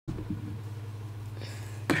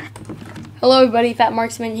Hello everybody, Fat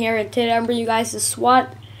Marksman here, and today I'm bringing you guys the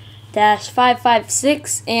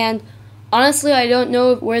Swat-556, and honestly I don't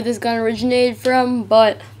know where this gun originated from,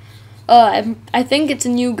 but I think it's a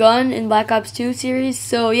new gun in Black Ops 2 series,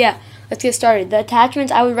 so yeah, let's get started. The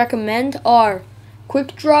attachments I would recommend are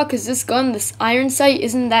quick draw, because this gun, this iron sight,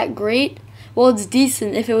 isn't that great. Well, it's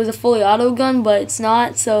decent if it was a fully auto gun, but it's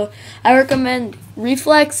not, so I recommend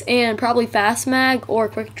reflex and probably fast mag or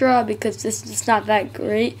quick draw, because this is just not that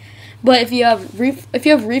great. But if you have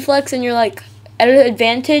reflex and you're like at an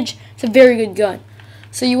advantage, it's a very good gun.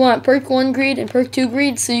 So you want perk 1 greed and perk 2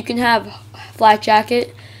 greed, so you can have flat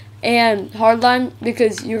jacket and hardline,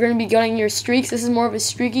 because you're going to be gunning your streaks. This is more of a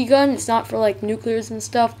streaky gun. It's not for like nuclears and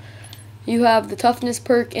stuff. You have the toughness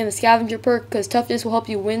perk and the scavenger perk, because toughness will help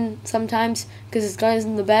you win sometimes because this gun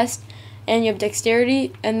isn't the best. And you have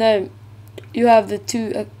dexterity, and then you have the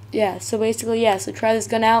two. Yeah, so basically, yeah, so try this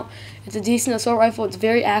gun out. It's a decent assault rifle. It's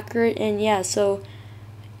very accurate, and yeah, so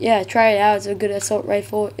yeah, try it out. It's a good assault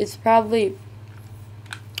rifle. It's probably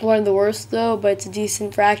one of the worst though, but it's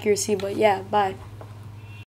decent for accuracy. But yeah, bye.